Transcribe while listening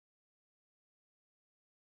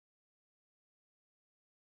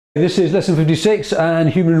This is lesson 56 and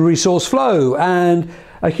human resource flow, and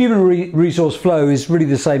a human resource flow is really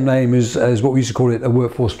the same name as what we used to call it, a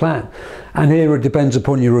workforce plan. And here it depends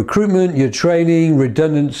upon your recruitment, your training,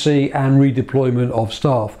 redundancy and redeployment of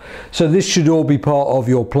staff. So this should all be part of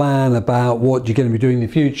your plan about what you're going to be doing in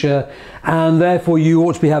the future, and therefore you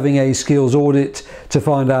ought to be having a skills audit to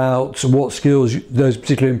find out what skills those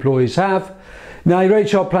particular employees have. Now, your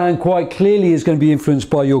HR plan quite clearly is going to be influenced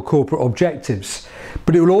by your corporate objectives,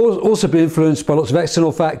 but it will also be influenced by lots of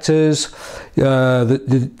external factors,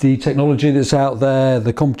 the technology that's out there,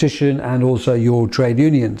 the competition, and also your trade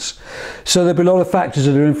unions. So there'll be a lot of factors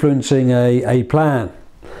that are influencing a plan.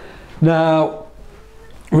 Now,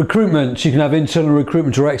 recruitment, you can have internal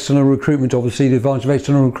recruitment or external recruitment. Obviously, the advantage of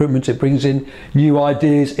external recruitment, it brings in new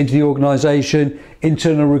ideas into the organisation.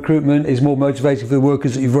 Internal recruitment is more motivating for the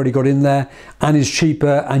workers that you've already got in there and is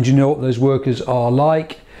cheaper, and you know what those workers are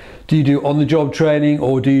like. Do you do on-the-job training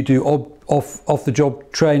or do you do off-the-job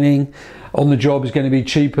training? On the job is going to be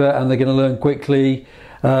cheaper and they're going to learn quickly,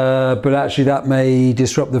 but actually that may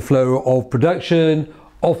disrupt the flow of production.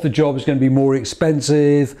 Off the job is going to be more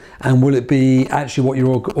expensive, and will it be actually what your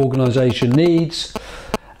organisation needs?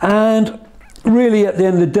 And really, at the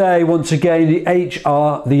end of the day, once again, the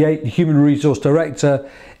HR, the Human Resource Director,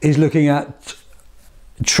 is looking at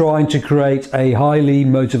trying to create a highly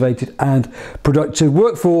motivated and productive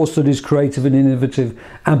workforce that is creative and innovative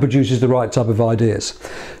and produces the right type of ideas.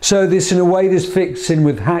 So this, in a way, this fits in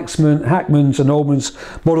with Hackman's and Oldham's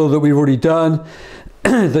model that we've already done.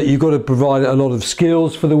 That you've got to provide a lot of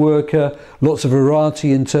skills for the worker, lots of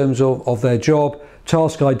variety in terms of their job,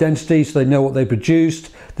 task identity so they know what they produced,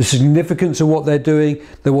 the significance of what they're doing,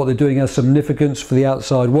 that what they're doing has significance for the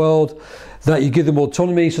outside world, that you give them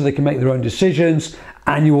autonomy so they can make their own decisions,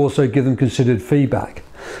 and you also give them considered feedback.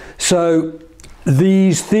 So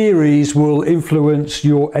these theories will influence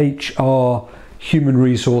your HR human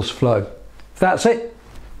resource flow. That's it.